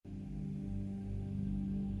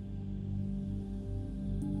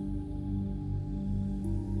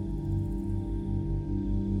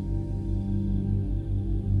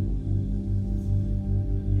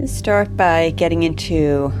Start by getting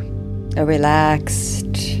into a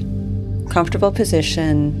relaxed, comfortable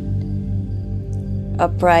position,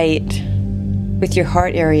 upright, with your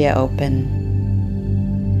heart area open,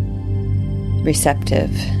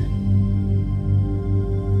 receptive.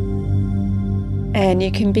 And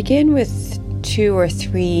you can begin with 2 or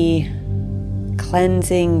 3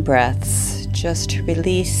 cleansing breaths just to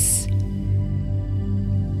release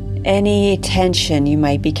any tension you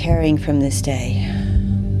might be carrying from this day.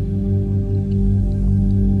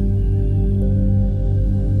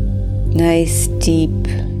 Nice deep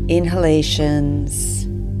inhalations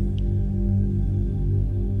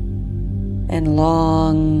and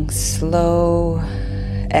long, slow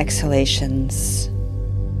exhalations,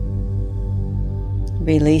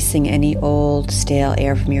 releasing any old, stale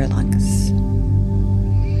air from your lungs.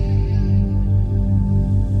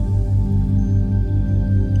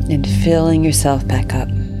 And filling yourself back up.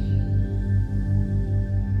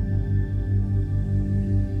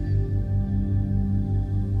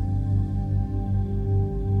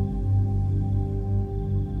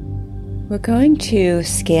 We're going to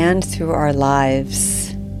scan through our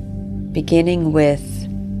lives, beginning with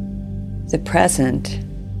the present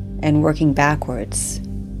and working backwards.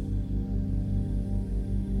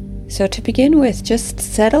 So to begin with, just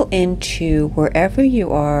settle into wherever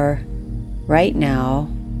you are right now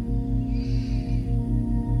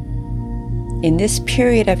in this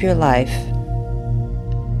period of your life,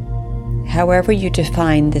 however you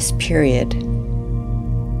define this period.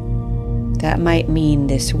 That might mean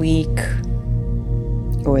this week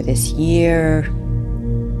or this year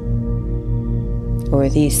or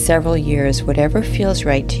these several years, whatever feels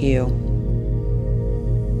right to you.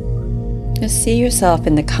 Just see yourself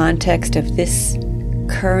in the context of this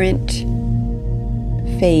current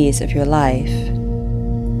phase of your life.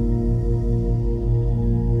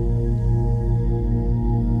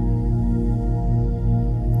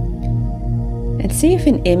 And see if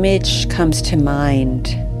an image comes to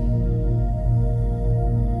mind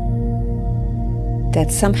that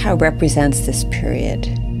somehow represents this period.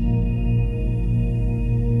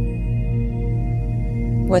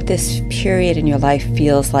 What this period in your life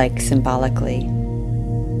feels like symbolically.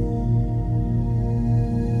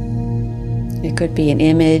 It could be an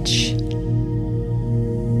image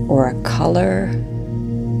or a color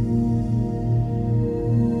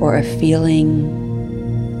or a feeling.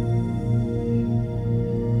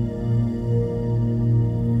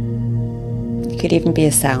 It could even be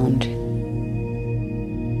a sound.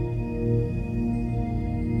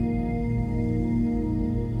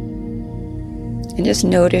 And just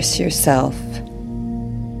notice yourself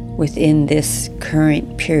within this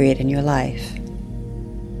current period in your life.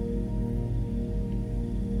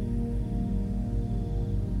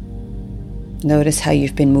 Notice how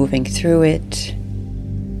you've been moving through it.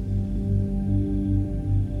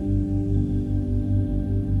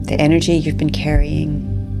 The energy you've been carrying.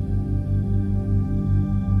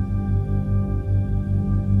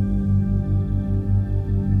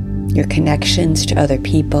 Your connections to other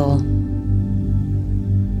people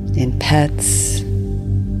and pets.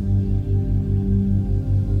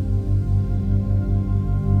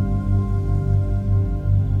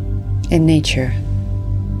 And nature.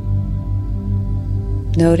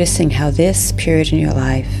 Noticing how this period in your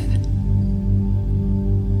life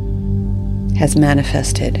has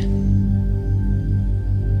manifested.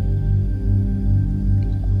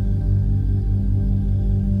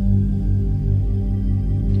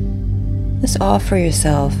 Just offer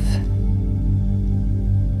yourself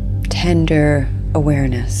tender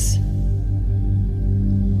awareness.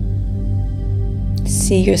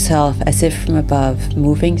 See yourself as if from above,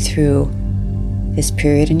 moving through this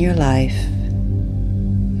period in your life,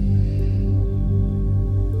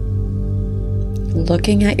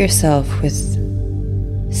 looking at yourself with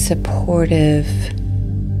supportive,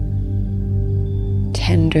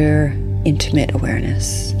 tender, intimate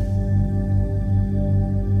awareness.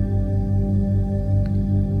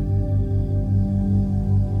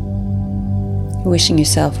 Wishing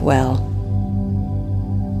yourself well.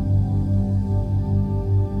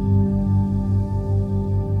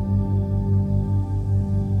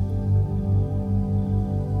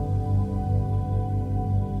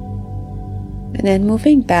 And then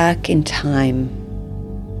moving back in time.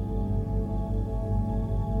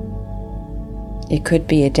 It could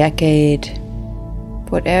be a decade,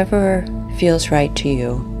 whatever feels right to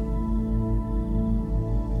you.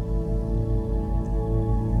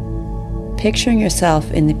 Picturing yourself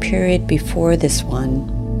in the period before this one.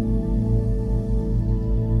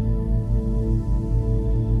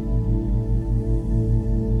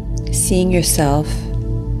 Seeing yourself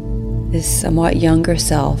this somewhat younger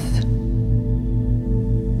self,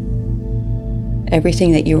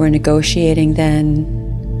 everything that you were negotiating then,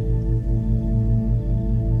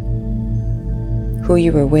 who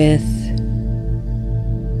you were with,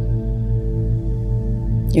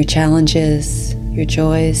 your challenges, your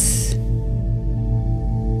joys,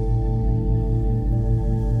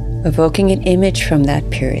 evoking an image from that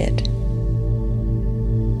period.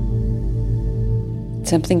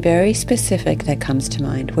 Something very specific that comes to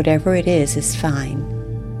mind. Whatever it is fine.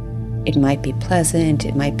 It might be pleasant,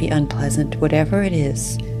 it might be unpleasant, whatever it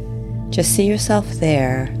is. Just see yourself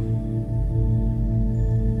there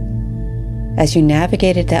as you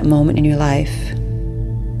navigated that moment in your life.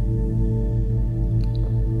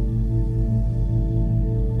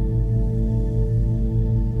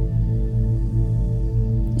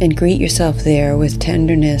 And greet yourself there with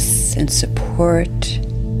tenderness and support.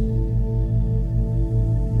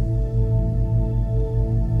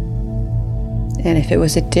 And if it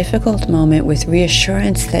was a difficult moment, with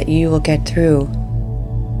reassurance that you will get through,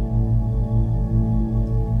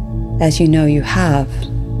 as you know you have,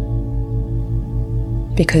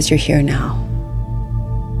 because you're here now.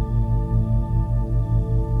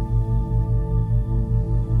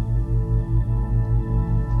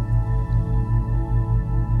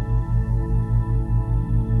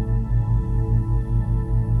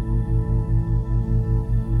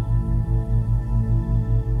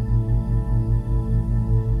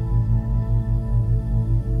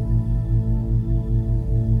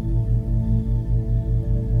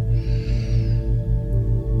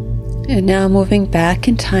 And now moving back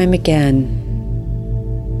in time again.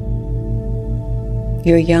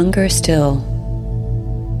 You're younger still.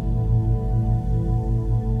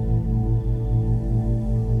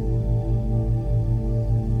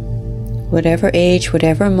 Whatever age,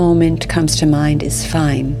 whatever moment comes to mind is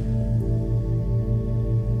fine.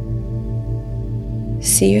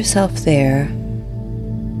 See yourself there.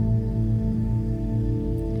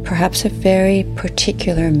 Perhaps a very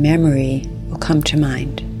particular memory will come to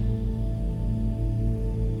mind.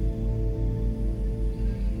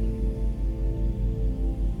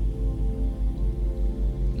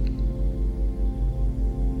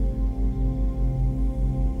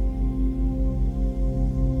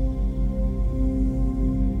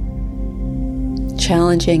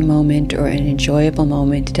 Challenging moment or an enjoyable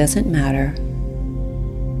moment, it doesn't matter.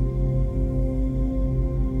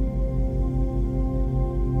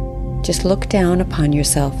 Just look down upon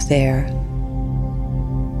yourself there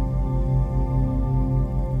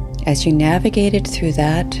as you navigated through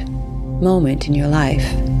that moment in your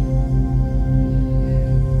life.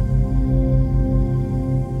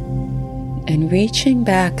 And reaching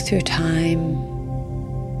back through time,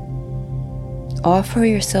 offer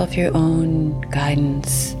yourself your own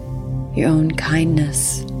guidance, your own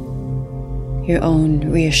kindness, your own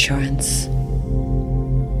reassurance.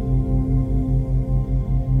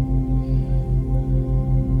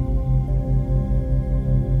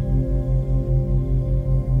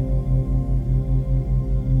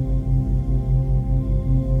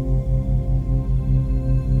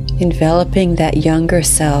 Enveloping that younger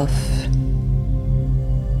self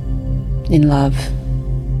in love.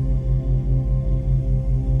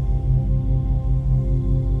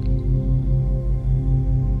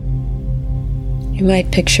 You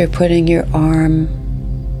might picture putting your arm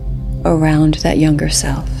around that younger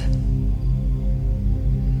self.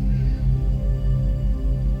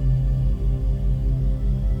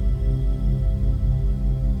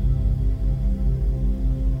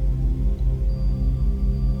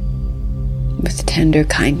 With tender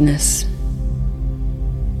kindness.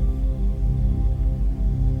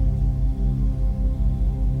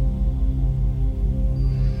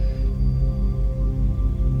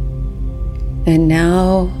 And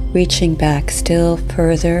now reaching back still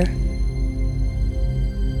further,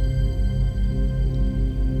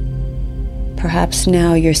 perhaps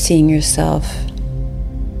now you're seeing yourself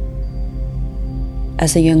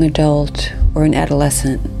as a young adult or an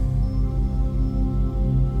adolescent.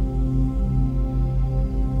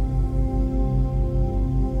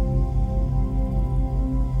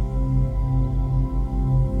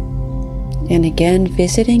 And again,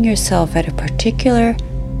 visiting yourself at a particular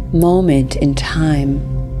moment in time,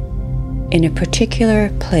 in a particular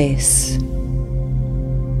place.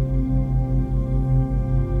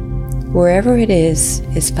 Wherever it is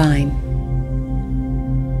fine.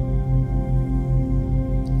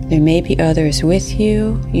 There may be others with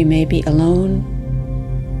you, you may be alone.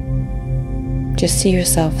 Just see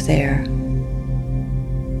yourself there.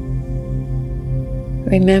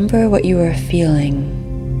 Remember what you are feeling.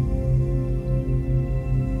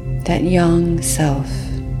 That young self.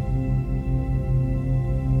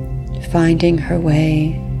 finding her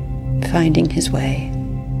way, finding his way.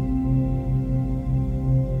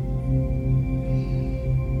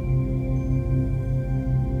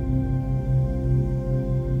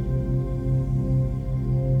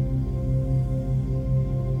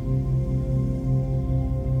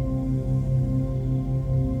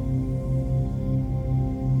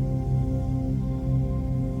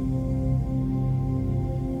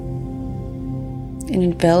 And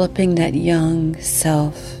enveloping that young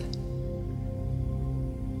self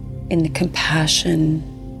in the compassion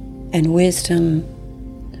and wisdom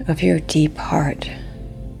of your deep heart.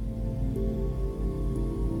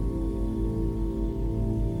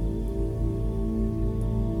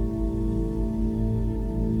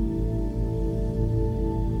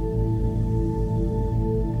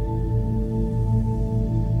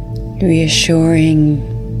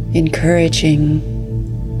 Reassuring, encouraging,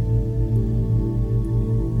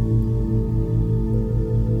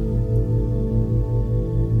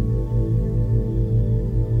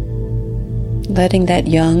 letting that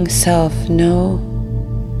young self know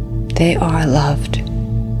they are loved.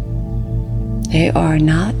 They are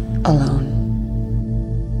not alone.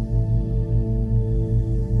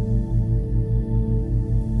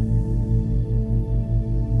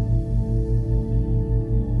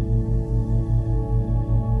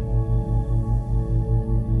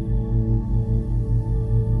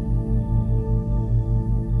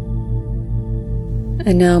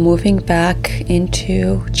 And now moving back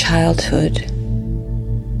into childhood.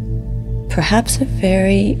 Perhaps a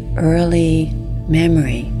very early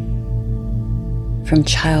memory from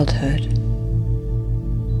childhood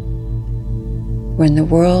when the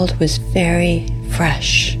world was very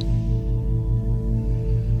fresh.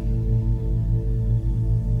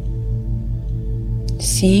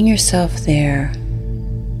 Seeing yourself there,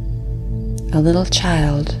 a little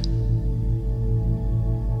child,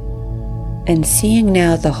 and seeing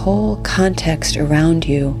now the whole context around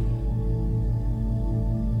you.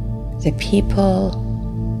 The people,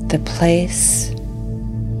 the place,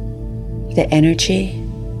 the energy.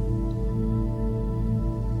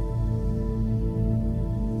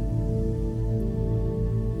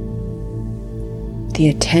 The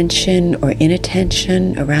attention or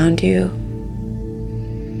inattention around you.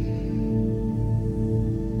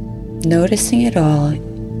 Noticing it all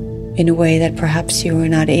in a way that perhaps you were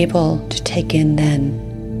not able to take in then.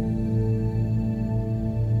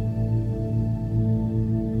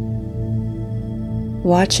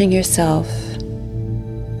 Watching yourself,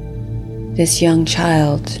 this young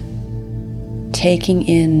child, taking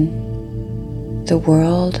in the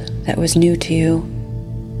world that was new to you.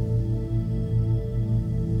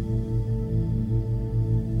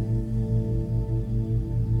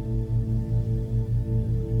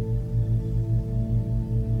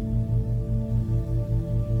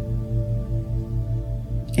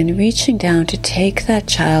 And reaching down to take that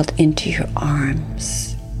child into your arms.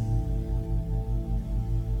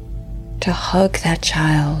 To hug that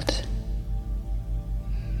child.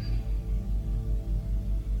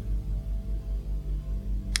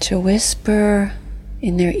 To whisper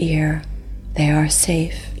in their ear, they are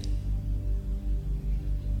safe.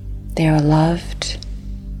 They are loved.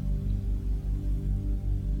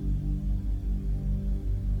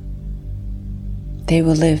 They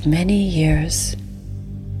will live many years.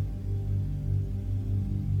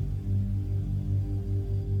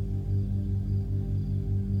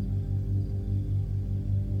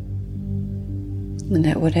 And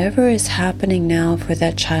that whatever is happening now for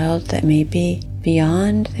that child that may be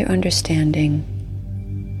beyond their understanding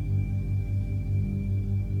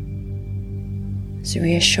is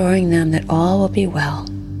reassuring them that all will be well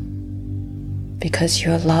because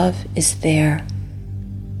your love is there.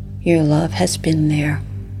 Your love has been there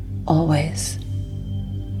always.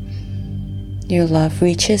 Your love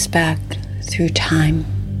reaches back through time.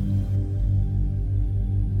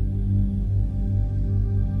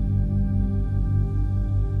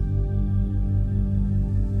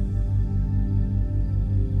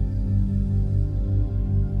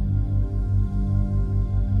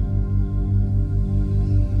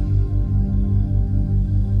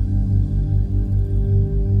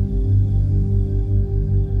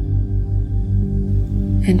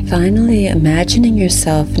 And finally, imagining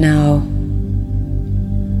yourself now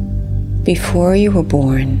before you were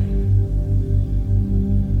born,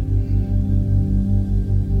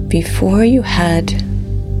 before you had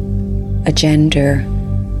a gender,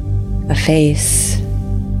 a face,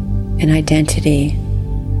 an identity.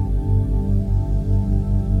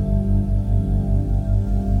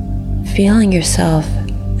 Feeling yourself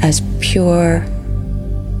as pure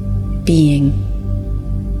being.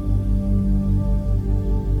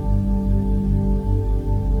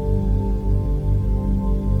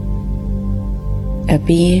 a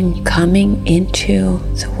being coming into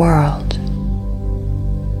the world.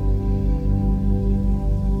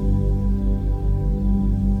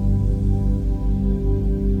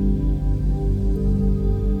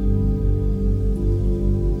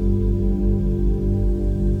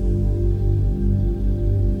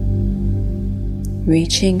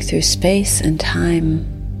 Reaching through space and time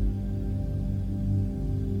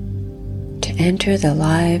to enter the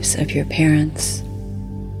lives of your parents,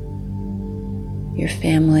 your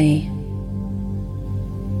family,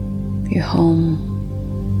 your home,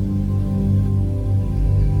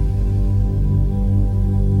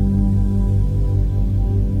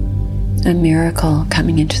 a miracle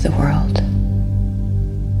coming into the world.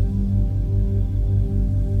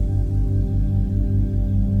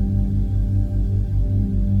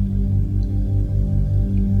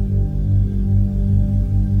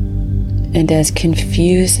 And as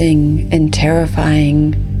confusing and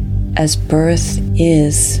terrifying as birth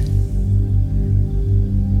is,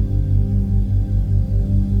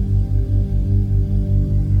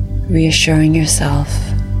 reassuring yourself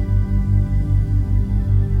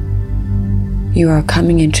you are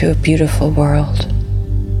coming into a beautiful world.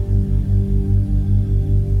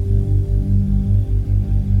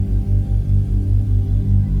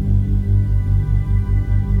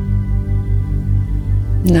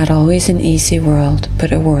 Not always an easy world,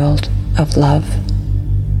 but a world of love,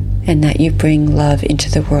 and that you bring love into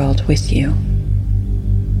the world with you.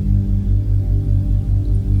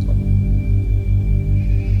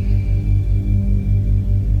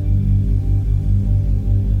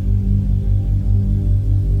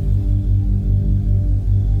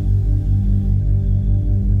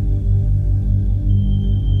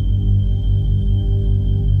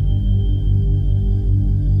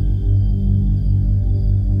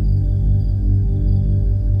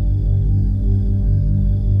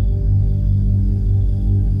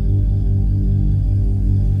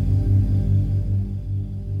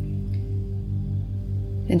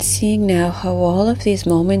 And seeing now how all of these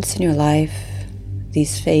moments in your life,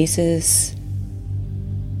 these phases,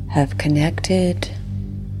 have connected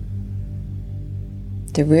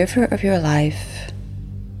the river of your life,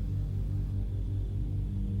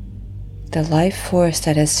 the life force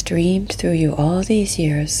that has streamed through you all these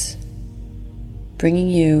years, bringing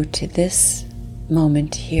you to this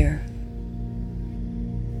moment here.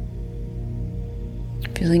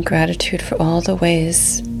 Feeling gratitude for all the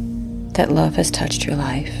ways that love has touched your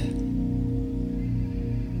life.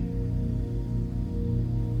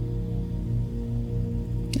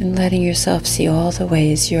 And letting yourself see all the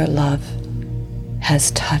ways your love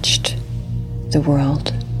has touched the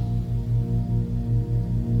world,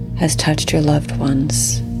 has touched your loved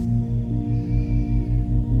ones,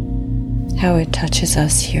 how it touches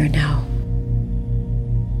us here now.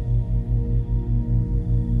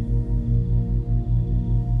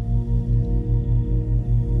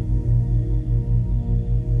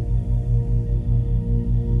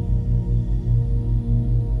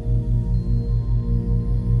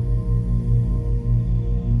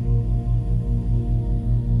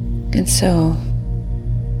 And so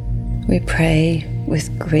we pray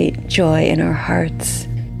with great joy in our hearts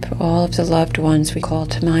for all of the loved ones we call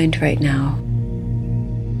to mind right now.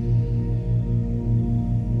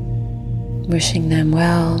 Wishing them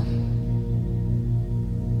well,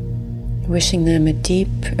 wishing them a deep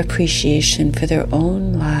appreciation for their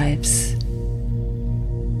own lives,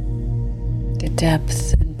 the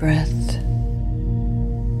depth and breadth,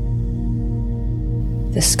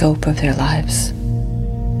 the scope of their lives.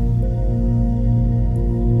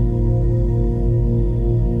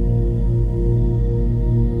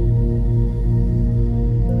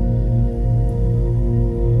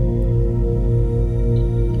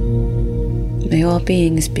 May all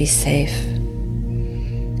beings be safe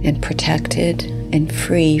and protected and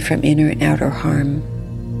free from inner and outer harm.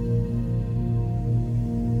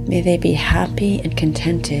 May they be happy and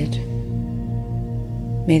contented.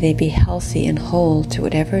 May they be healthy and whole to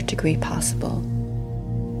whatever degree possible.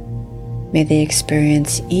 May they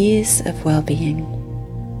experience ease of well-being.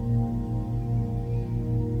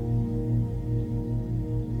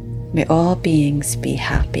 May all beings be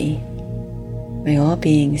happy. May all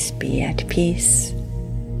beings be at peace.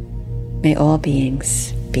 May all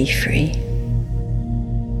beings be free.